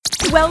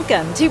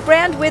Welcome to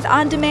Brandwidth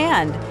On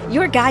Demand,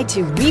 your guide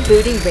to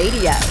rebooting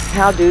radio.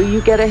 How do you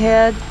get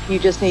ahead? You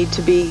just need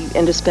to be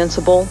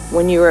indispensable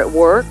when you're at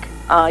work.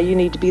 You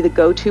need to be the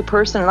go-to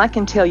person. And I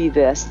can tell you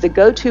this, the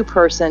go-to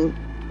person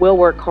will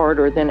work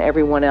harder than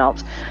everyone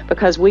else,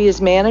 because we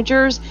as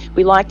managers,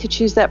 we like to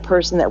choose that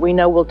person that we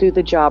know will do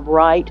the job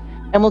right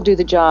and will do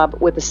the job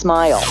with a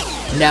smile.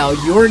 Now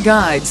your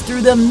guides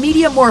through the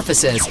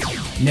metamorphosis.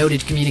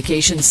 Noted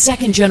communications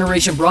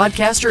second-generation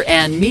broadcaster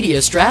and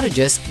media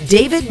strategist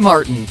David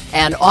Martin,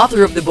 and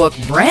author of the book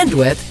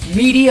Brandwidth,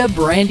 media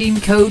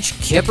branding coach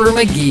Kipper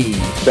McGee.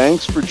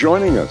 Thanks for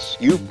joining us.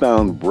 You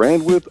found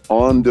Brandwidth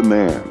On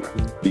Demand,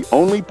 the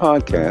only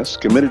podcast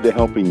committed to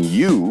helping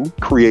you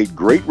create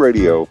great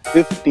radio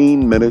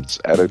 15 minutes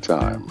at a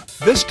time.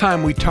 This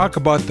time we talk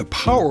about the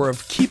power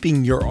of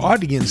keeping your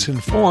audience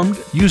informed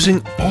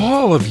using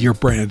all of your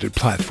branded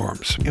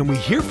platforms. And we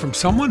hear from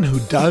someone who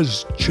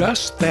does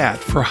just that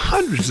for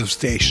hundreds of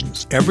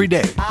stations every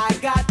day.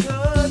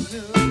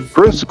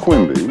 Chris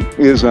Quimby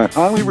is a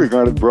highly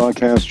regarded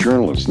broadcast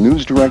journalist,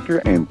 news director,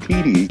 and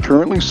PD,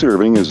 currently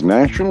serving as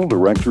National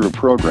Director of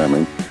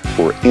Programming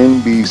for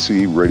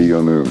NBC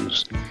Radio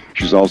News.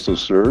 She's also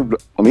served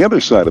on the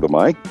other side of the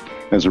mic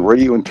as a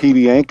radio and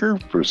TV anchor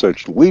for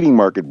such leading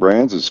market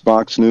brands as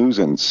Fox News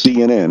and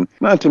CNN,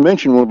 not to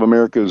mention one of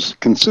America's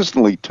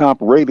consistently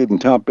top-rated and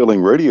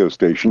top-billing radio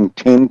station,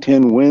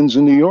 1010 Wins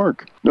in New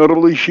York.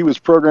 Notably, she was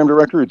program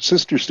director at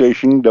sister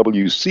station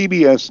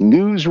WCBS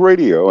News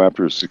Radio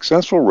after a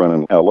successful run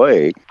in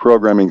L.A.,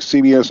 programming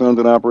CBS-owned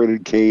and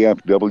operated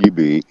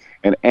KFWB,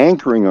 and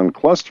anchoring on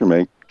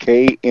clustermate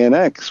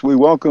KNX. We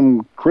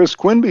welcome Chris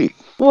Quimby.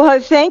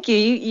 Well, thank you.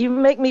 You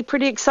make me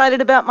pretty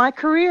excited about my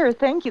career.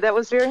 Thank you. That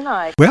was very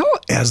nice. Well,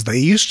 as they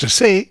used to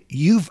say,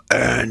 you've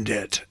earned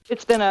it.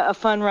 It's been a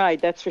fun ride,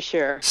 that's for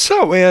sure.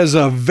 So, as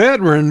a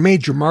veteran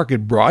major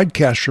market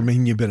broadcaster,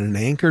 you've been an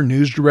anchor,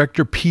 news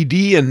director,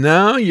 PD, and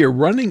now you're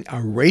running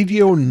a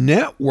radio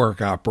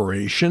network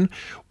operation.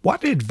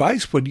 What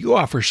advice would you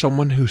offer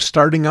someone who's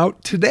starting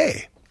out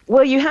today?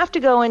 Well, you have to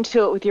go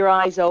into it with your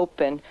eyes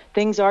open.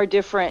 Things are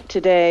different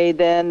today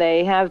than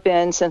they have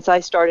been since I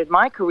started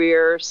my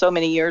career so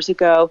many years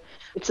ago.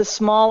 It's a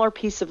smaller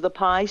piece of the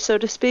pie, so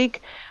to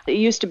speak. It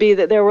used to be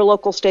that there were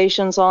local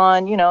stations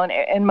on,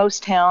 in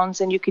most towns,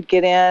 and you could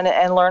get in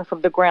and learn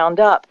from the ground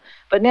up.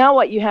 But now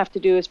what you have to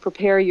do is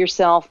prepare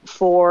yourself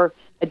for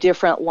a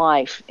different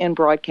life in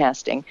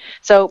broadcasting.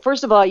 So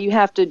first of all, you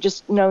have to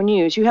just know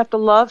news. You have to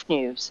love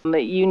news.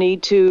 You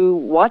need to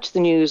watch the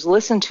news,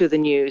 listen to the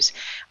news.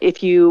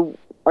 If you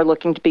are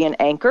looking to be an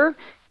anchor,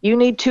 you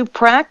need to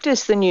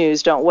practice the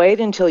news. Don't wait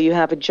until you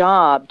have a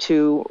job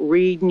to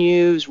read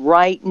news,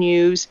 write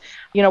news.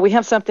 We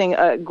have something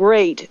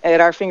great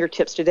at our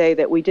fingertips today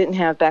that we didn't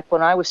have back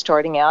when I was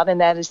starting out,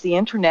 and that is the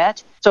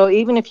internet. So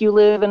even if you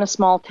live in a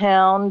small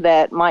town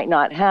that might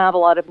not have a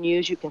lot of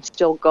news, you can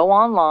still go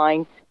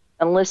online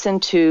and listen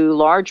to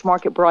large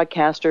market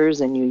broadcasters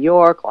in New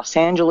York, Los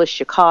Angeles,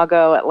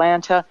 Chicago,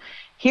 Atlanta.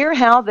 Hear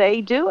how they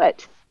do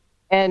it,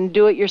 and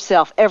do it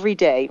yourself every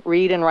day.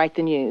 Read and write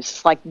the news.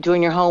 It's like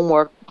doing your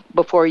homework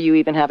before you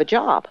even have a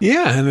job.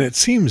 Yeah, and it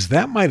seems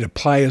that might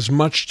apply as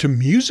much to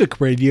music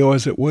radio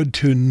as it would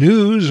to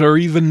news or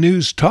even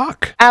news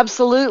talk.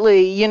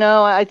 Absolutely.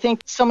 I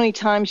think so many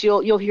times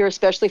you'll hear,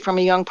 especially from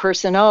a young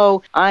person,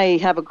 oh, I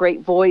have a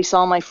great voice.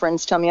 All my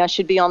friends tell me I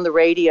should be on the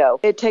radio.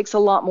 It takes a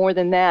lot more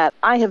than that.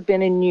 I have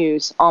been in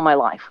news all my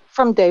life.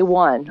 From day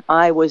one,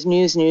 I was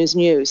news.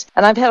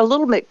 And I've had a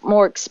little bit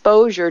more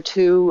exposure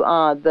to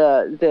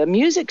the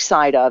music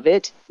side of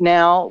it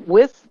now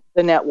with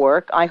the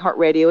network.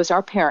 iHeartRadio is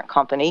our parent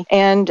company,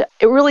 and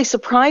it really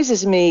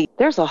surprises me.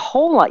 There's a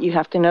whole lot you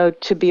have to know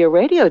to be a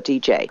radio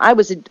DJ. I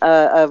was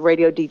a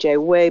radio DJ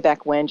way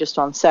back when, just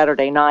on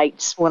Saturday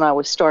nights when I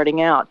was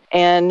starting out,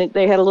 and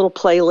they had a little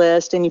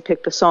playlist, and you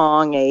picked a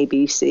song, A,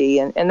 B, C,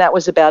 and that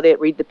was about it.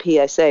 Read the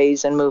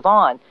PSAs and move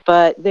on.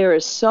 But there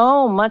is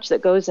so much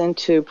that goes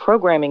into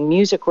programming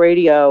music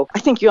radio. I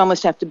think you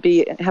almost have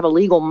to have a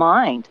legal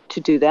mind to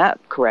do that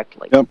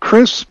correctly. Now,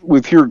 Chris,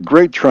 with your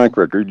great track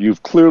record,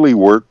 you've clearly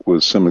worked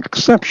with some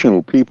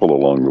exceptional people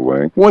along the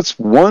way. What's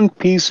one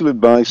piece of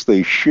advice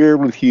they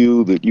shared with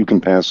you that you can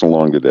pass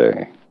along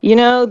today?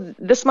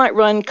 This might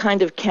run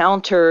kind of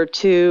counter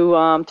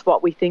to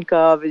what we think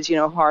of as,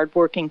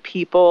 hardworking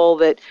people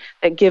that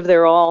give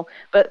their all.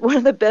 But one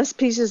of the best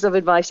pieces of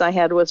advice I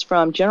had was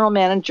from General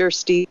Manager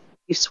Steve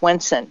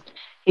Swenson.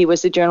 He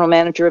was the general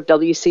manager of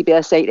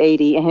WCBS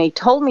 880, and he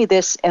told me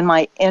this in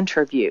my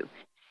interview.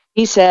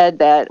 He said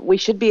that we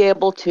should be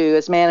able to,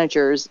 as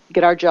managers,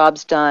 get our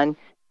jobs done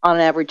on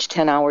average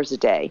 10 hours a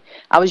day.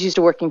 I was used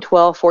to working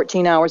 12,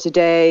 14 hours a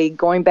day,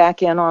 going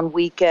back in on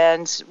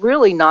weekends,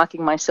 really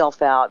knocking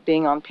myself out,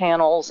 being on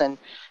panels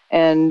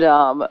and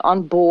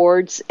on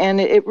boards,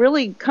 and it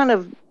really kind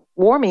of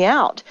wore me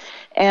out.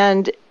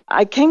 And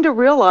I came to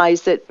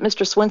realize that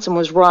Mr. Swenson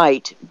was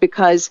right,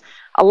 because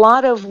a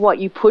lot of what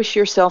you push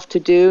yourself to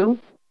do,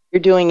 you're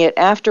doing it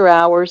after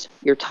hours,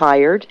 you're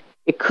tired,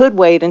 It could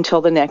wait until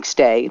the next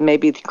day.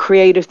 Maybe the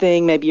creative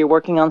thing, maybe you're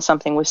working on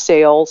something with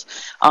sales,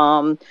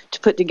 to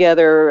put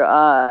together,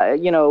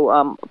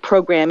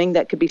 programming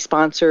that could be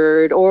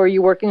sponsored, or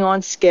you're working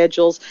on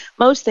schedules.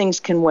 Most things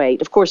can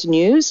wait. Of course,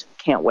 news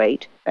can't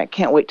wait. That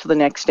can't wait till the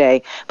next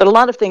day. But a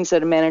lot of things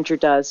that a manager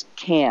does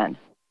can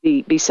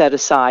be set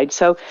aside.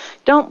 So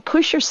don't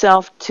push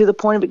yourself to the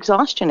point of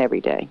exhaustion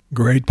every day.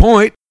 Great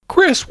point.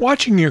 Chris,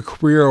 watching your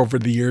career over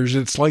the years,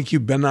 it's like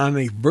you've been on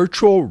a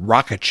virtual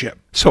rocket ship.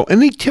 So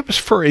any tips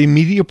for a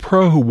media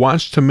pro who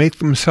wants to make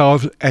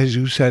themselves, as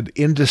you said,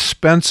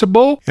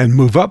 indispensable and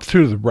move up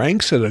through the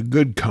ranks at a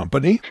good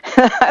company?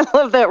 I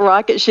love that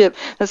rocket ship.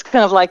 That's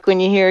kind of like when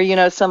you hear,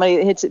 somebody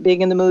that hits it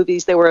big in the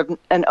movies, they were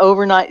an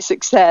overnight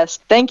success.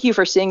 Thank you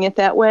for seeing it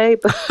that way,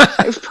 but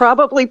I've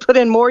probably put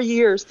in more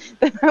years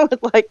than I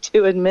would like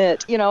to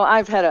admit.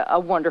 I've had a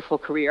wonderful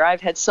career.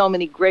 I've had so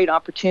many great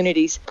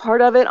opportunities.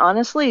 Part of it,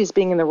 honestly, is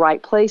being in the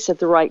right place at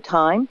the right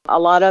time. A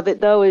lot of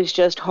it, though, is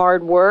just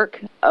hard work,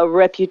 a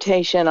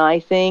reputation, I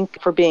think,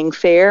 for being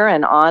fair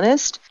and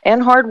honest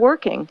and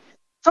hardworking.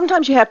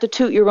 Sometimes you have to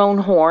toot your own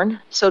horn,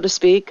 so to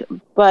speak,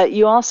 but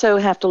you also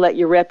have to let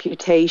your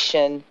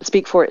reputation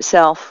speak for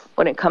itself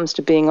when it comes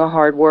to being a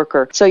hard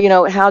worker.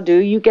 So, how do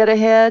you get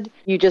ahead?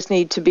 You just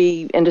need to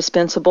be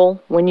indispensable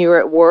when you're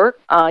at work.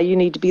 You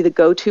need to be the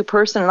go-to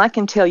person. And I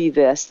can tell you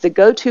this, the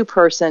go-to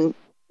person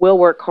will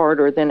work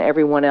harder than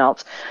everyone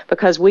else,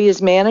 because we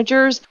as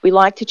managers, we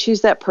like to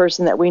choose that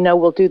person that we know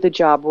will do the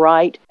job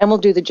right and will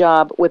do the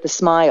job with a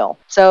smile.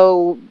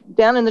 So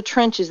down in the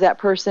trenches, that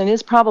person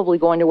is probably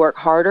going to work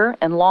harder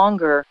and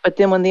longer, but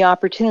then when the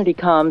opportunity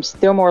comes,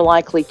 they're more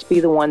likely to be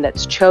the one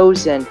that's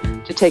chosen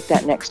to take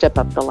that next step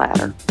up the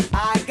ladder.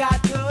 I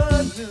got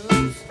good news.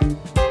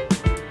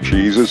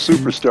 She's a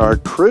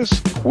superstar. Chris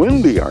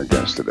Quimby, our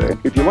guest today.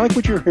 If you like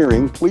what you're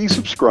hearing, please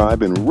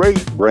subscribe and rate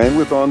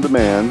Brandwidth On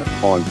Demand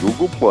on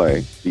Google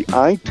Play, the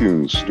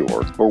iTunes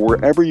Store, or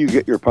wherever you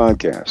get your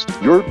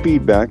podcast. Your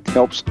feedback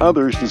helps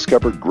others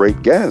discover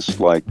great guests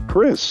like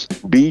Chris,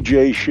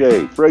 BJ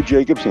Shea, Fred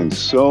Jacobs, and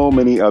so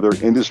many other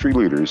industry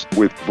leaders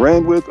with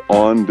Brandwidth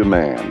On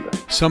Demand.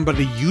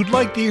 Somebody you'd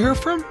like to hear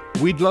from?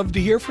 We'd love to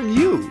hear from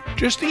you.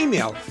 Just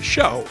email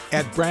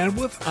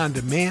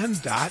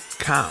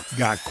show@brandwidthondemand.com.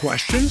 Got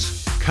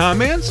questions?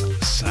 Comments?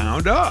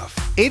 Sound off.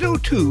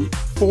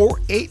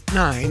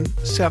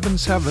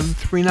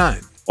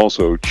 802-489-7739.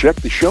 Also, check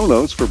the show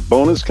notes for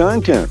bonus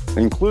content,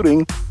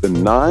 including the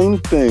 9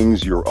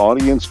 things your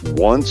audience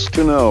wants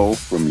to know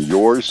from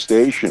your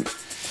station,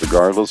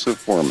 regardless of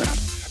format.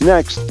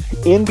 Next,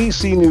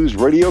 NBC News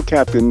radio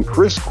captain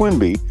Chris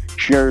Quimby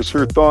shares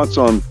her thoughts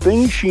on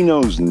things she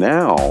knows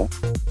now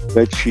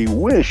that she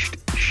wished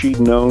she'd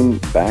known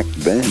back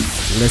then.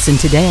 Listen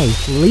today,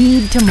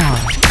 lead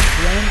tomorrow.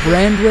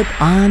 Brandwidth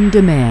On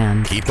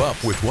Demand. Keep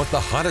up with what the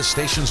hottest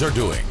stations are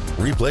doing.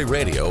 Replay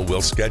Radio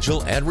will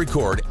schedule and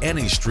record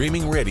any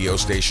streaming radio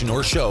station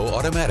or show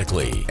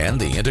automatically. And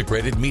the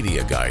Integrated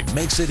Media Guide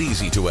makes it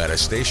easy to add a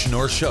station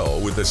or show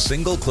with a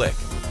single click.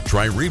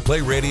 Try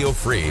Replay Radio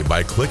free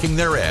by clicking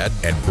their ad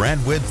at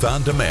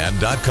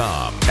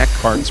BrandwidthOnDemand.com.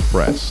 Eckhartz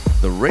Press,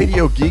 the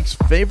radio geek's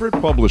favorite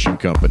publishing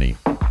company.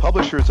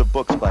 Publishers of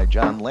books by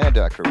John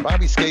Landecker,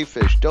 Bobby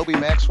Skafish, Dobie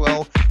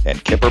Maxwell,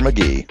 and Kipper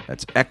McGee.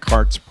 That's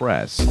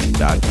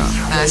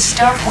EckhartzPress.com. The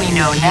stuff we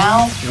know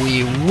now,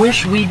 we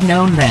wish we'd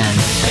known then.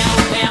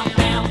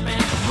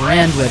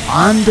 Brandwidth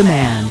On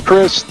Demand.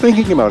 Chris,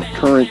 thinking about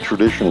current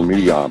traditional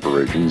media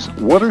operations,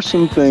 what are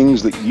some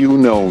things that you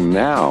know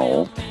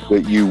now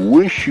that you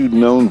wish you'd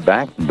known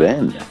back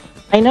then?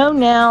 I know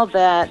now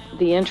that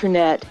the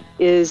internet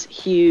is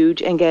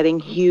huge and getting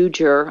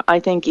huger. I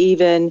think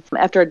even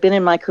after I'd been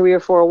in my career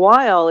for a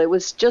while, it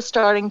was just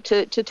starting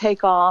to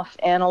take off,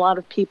 and a lot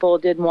of people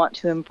didn't want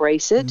to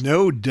embrace it.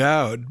 No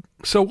doubt.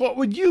 So what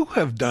would you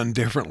have done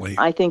differently?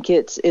 I think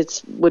it's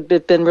would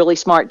have been really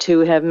smart to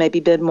have maybe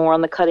been more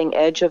on the cutting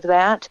edge of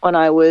that when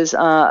I was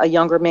a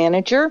younger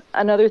manager.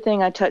 Another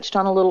thing I touched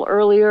on a little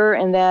earlier,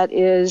 and that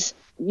is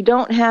you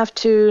don't have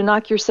to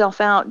knock yourself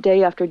out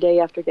day after day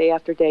after day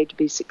after day to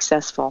be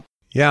successful.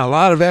 Yeah, a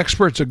lot of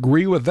experts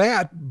agree with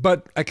that,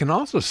 but I can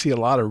also see a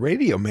lot of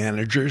radio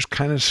managers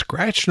kind of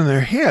scratching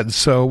their heads.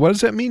 So what does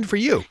that mean for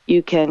you?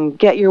 You can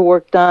get your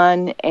work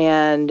done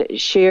and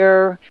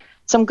share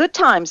some good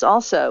times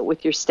also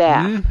with your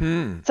staff.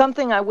 Mm-hmm.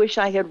 Something I wish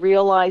I had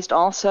realized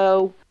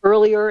also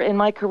earlier in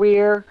my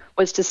career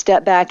was to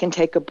step back and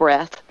take a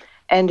breath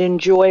and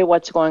enjoy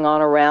what's going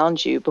on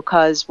around you,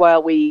 because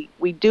while we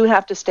do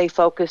have to stay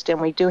focused and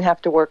we do have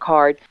to work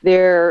hard,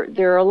 there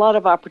are a lot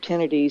of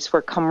opportunities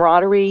for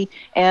camaraderie,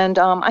 and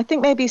I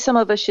think maybe some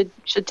of us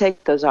should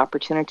take those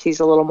opportunities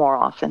a little more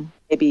often.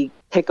 Maybe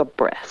take a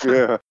breath.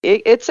 Yeah.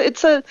 It's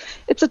a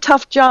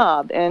tough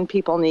job, and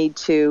people need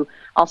to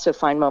also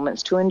find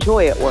moments to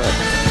enjoy at work.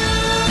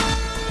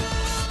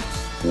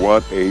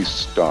 What a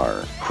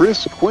star.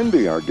 Chris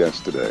Quimby, our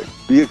guest today.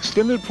 The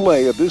extended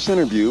play of this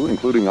interview,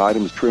 including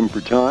items trimmed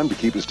for time to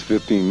keep us to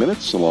 15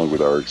 minutes, along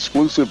with our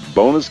exclusive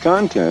bonus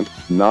content,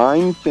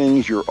 9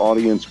 things your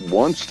audience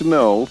wants to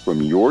know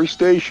from your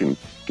station,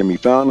 can be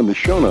found in the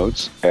show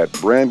notes at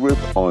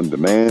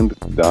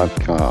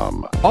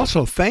brandwidthondemand.com.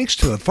 Also, thanks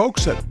to the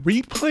folks at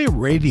Replay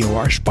Radio,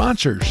 our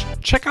sponsors.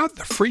 Check out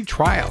the free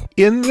trial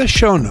in the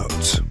show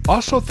notes.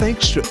 Also,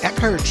 thanks to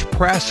Eckhart's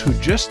Press, who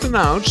just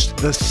announced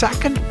the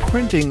second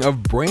printing of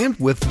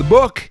Brandwidth the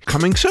book,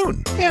 coming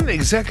soon. And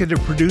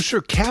executive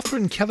producer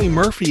Catherine Kelly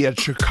Murphy at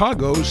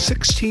Chicago's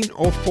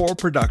 1604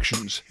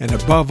 Productions. And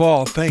above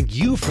all, thank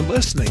you for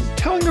listening,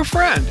 telling a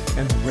friend,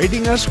 and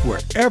rating us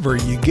wherever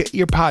you get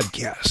your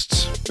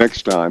podcasts.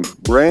 Next time,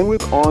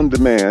 Brandwidth On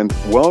Demand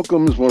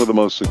welcomes one of the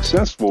most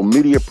successful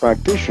media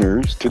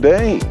practitioners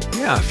today.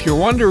 Yeah, if you're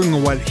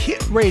wondering what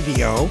Hit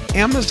Radio,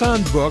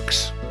 Amazon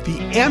Books, the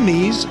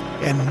Emmys,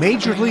 and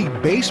Major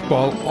League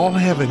Baseball all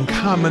have in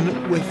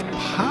common with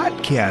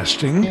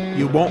podcasting,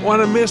 you won't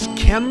want to miss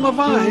Ken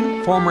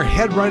Levine, former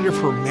head writer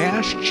for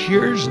MASH,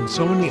 Cheers, and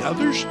so many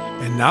others,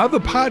 and now the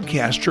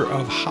podcaster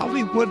of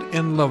Hollywood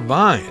and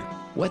Levine.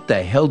 What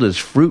the hell does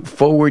Fruit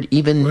Forward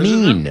even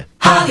mean?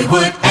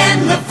 Hollywood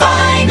and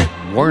Levine.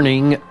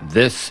 Warning,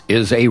 this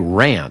is a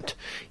rant.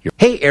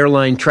 Hey,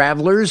 airline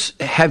travelers,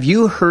 have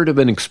you heard of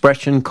an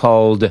expression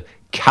called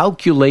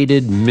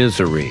calculated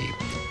misery?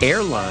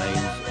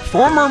 Airlines...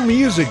 Former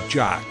music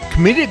jock,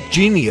 comedic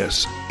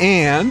genius,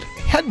 and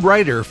head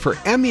writer for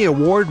Emmy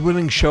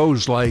Award-winning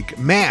shows like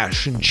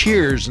MASH and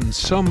Cheers and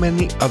so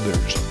many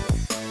others.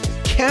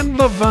 Ken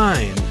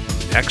Levine.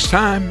 Next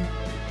time.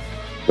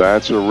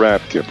 That's a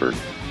wrap, Kipper.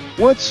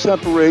 What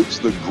separates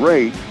the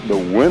great, the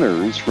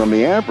winners, from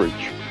the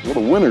average? Well,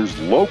 the winners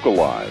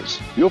localize.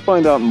 You'll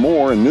find out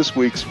more in this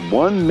week's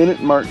 1 Minute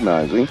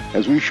Martinizing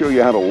as we show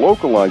you how to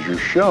localize your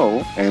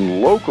show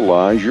and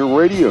localize your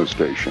radio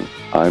station.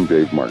 I'm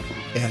Dave Martin.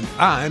 And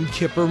I'm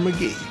Kipper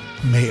McGee.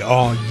 May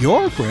all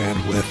your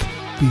Brandwidth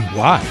be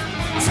wide.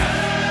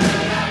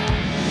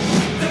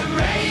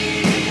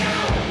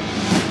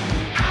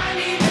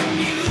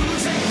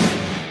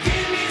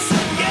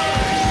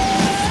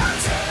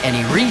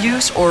 Any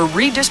reuse or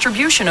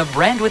redistribution of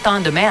Brandwidth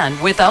On Demand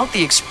without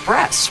the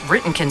express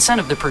written consent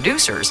of the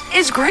producers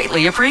is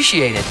greatly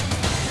appreciated.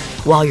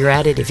 While you're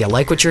at it, if you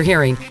like what you're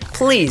hearing,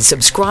 please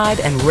subscribe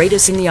and rate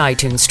us in the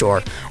iTunes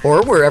Store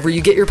or wherever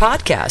you get your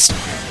podcast.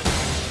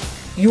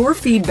 Your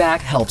feedback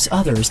helps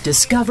others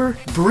discover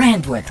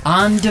Brandwidth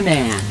On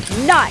Demand.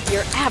 Not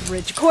your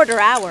average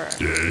quarter hour.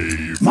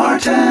 Dave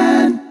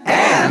Martin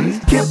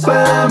and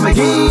Kipper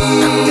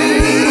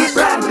McGee.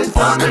 Brandwidth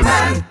On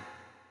Demand.